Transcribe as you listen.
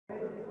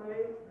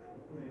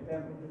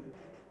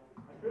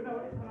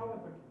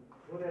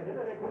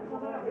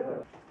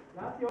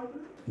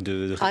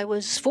I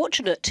was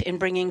fortunate in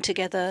bringing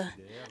together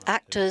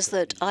actors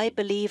that I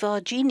believe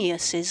are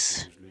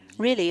geniuses.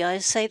 Really, I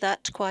say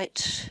that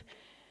quite...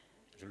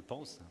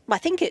 I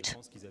think it.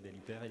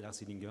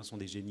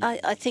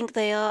 I think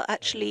they are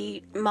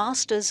actually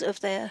masters of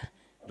their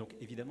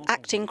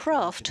acting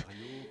craft.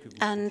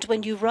 And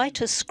when you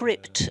write a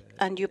script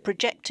and you're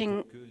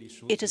projecting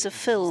it as a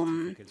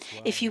film,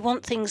 if you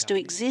want things to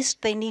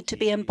exist, they need to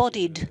be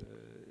embodied.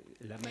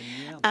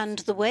 And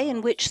the way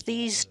in which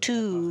these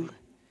two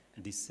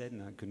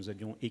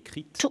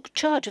took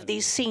charge of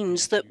these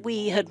scenes that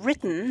we had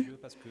written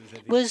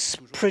was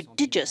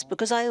prodigious,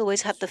 because I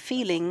always had the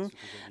feeling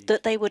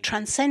that they were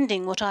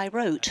transcending what I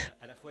wrote.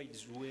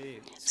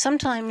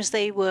 Sometimes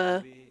they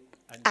were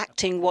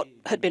acting what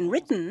had been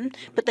written,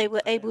 but they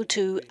were able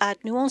to add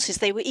nuances.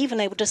 They were even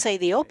able to say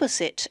the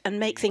opposite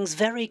and make things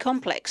very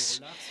complex.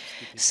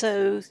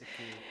 So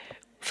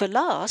for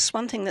Lars,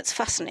 one thing that's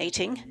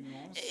fascinating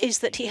is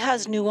that he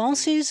has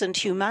nuances and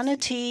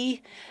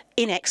humanity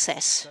in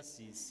excess.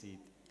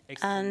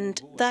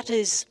 And that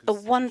is a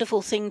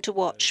wonderful thing to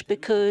watch,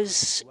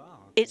 because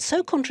it's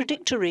so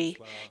contradictory.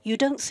 You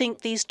don't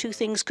think these two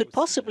things could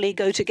possibly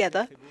go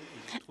together,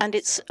 and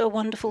it's a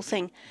wonderful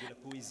thing.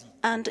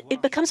 And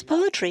it becomes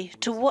poetry.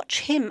 To watch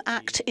him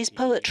act is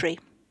poetry.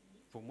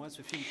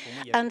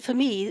 And for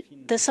me,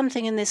 there's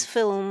something in this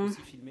film.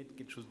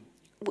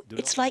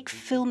 It's like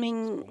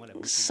filming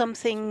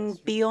something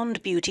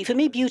beyond beauty. For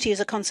me, beauty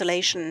is a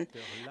consolation.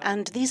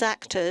 And these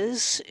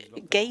actors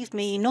gave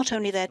me not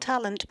only their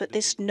talent, but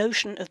this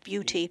notion of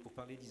beauty.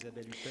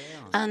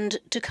 And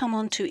to come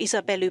on to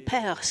Isabelle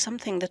Huppert,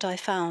 something that I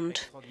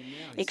found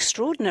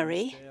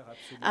extraordinary,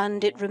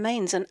 and it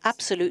remains an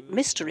absolute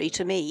mystery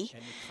to me,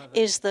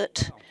 is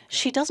that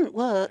she doesn't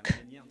work.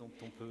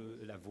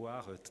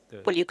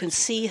 Well, you can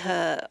see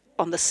her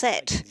on the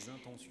set,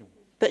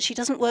 but she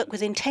doesn't work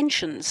with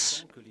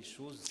intentions.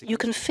 You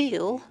can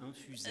feel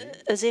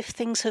as if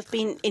things have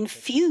been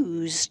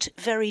infused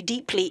very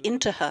deeply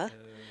into her,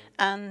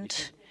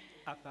 and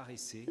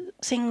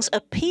things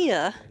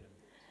appear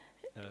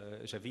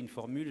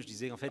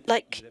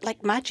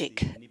like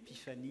magic.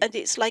 And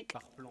it's like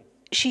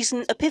she's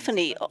an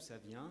epiphany,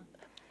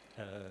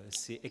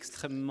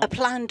 a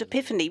planned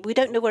epiphany. We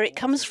don't know where it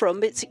comes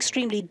from. It's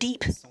extremely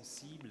deep.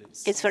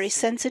 It's very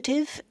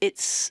sensitive.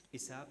 It's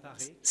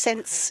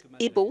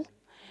sensible.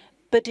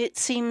 But it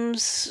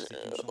seems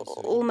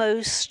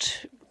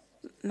almost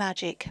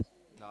magic.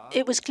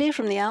 It was clear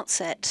from the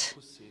outset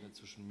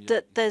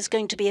that there's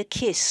going to be a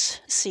kiss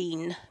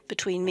scene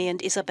between me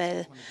and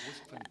Isabelle.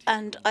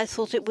 And I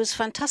thought it was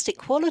fantastic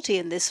quality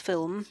in this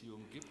film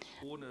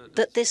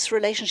that this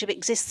relationship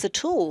exists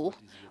at all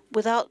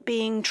without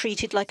being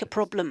treated like a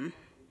problem.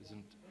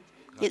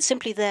 It's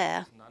simply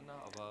there.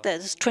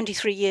 There's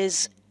 23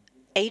 years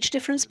age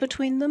difference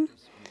between them.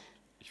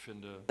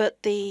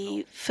 But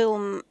the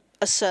film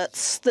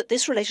asserts that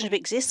this relationship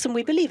exists, and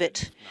we believe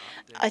it.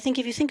 I think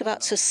if you think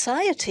about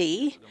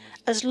society,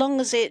 as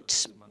long as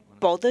it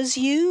bothers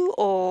you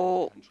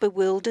or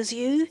bewilders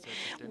you,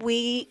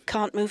 we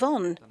can't move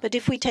on. But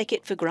if we take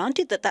it for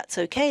granted that that's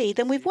okay,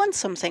 then we've won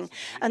something.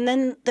 And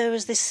then there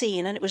was this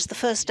scene, and it was the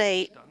first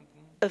day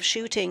of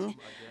shooting,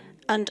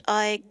 and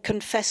I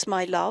confess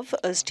my love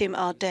as Tim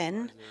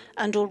Arden,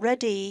 and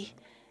already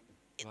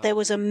there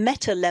was a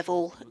meta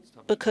level,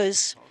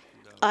 because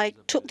I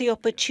took the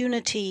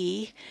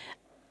opportunity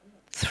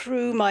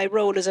through my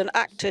role as an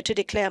actor to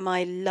declare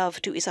my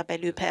love to Isabelle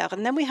Huppert.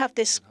 And then we have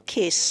this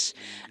kiss,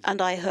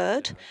 and I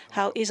heard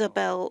how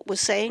Isabelle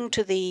was saying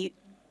to the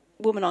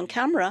woman on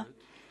camera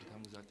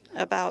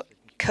about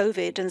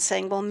COVID and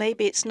saying, well,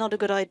 maybe it's not a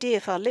good idea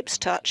if our lips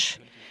touch,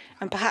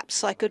 and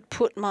perhaps I could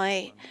put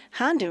my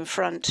hand in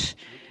front,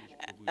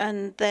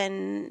 and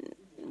then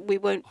we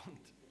won't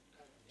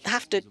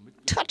have to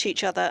touch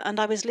each other. And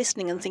I was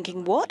listening and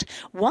thinking, what?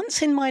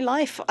 Once in my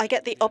life, I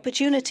get the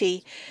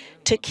opportunity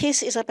to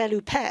kiss Isabelle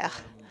Huppert,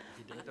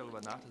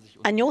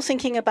 and you're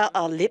thinking about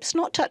our lips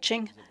not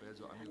touching?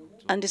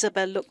 And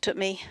Isabelle looked at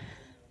me.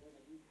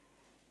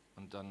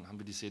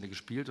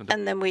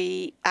 And then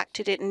we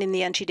acted it, and in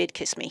the end, she did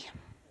kiss me.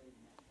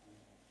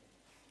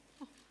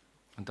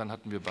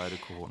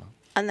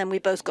 And then we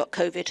both got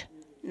COVID.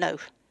 No.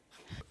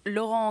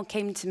 Laurent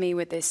came to me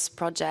with this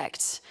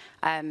project,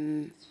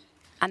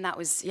 and that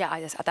was,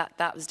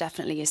 that was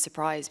definitely a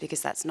surprise,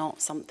 because that's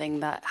not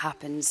something that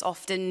happens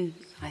often,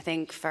 I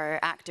think, for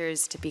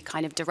actors to be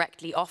kind of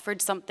directly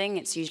offered something.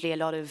 It's usually a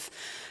lot of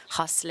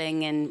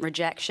hustling and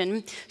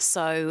rejection.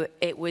 So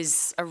it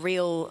was a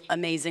real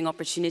amazing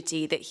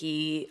opportunity that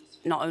he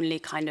not only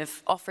kind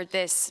of offered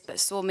this, but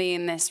saw me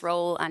in this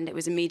role, and it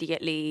was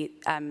immediately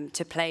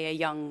to play a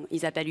young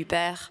Isabelle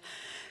Huppert,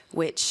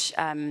 which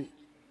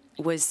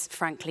was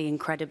frankly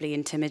incredibly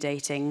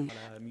intimidating.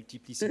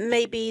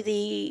 Maybe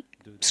the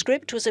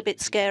script was a bit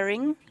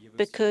scaring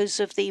because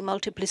of the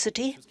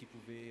multiplicity.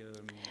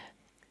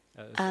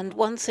 And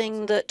one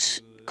thing that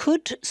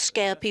could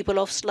scare people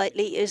off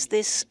slightly is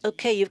this,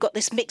 okay, you've got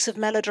this mix of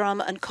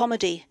melodrama and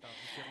comedy.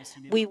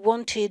 We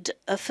wanted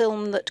a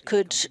film that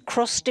could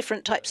cross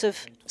different types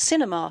of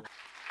cinema.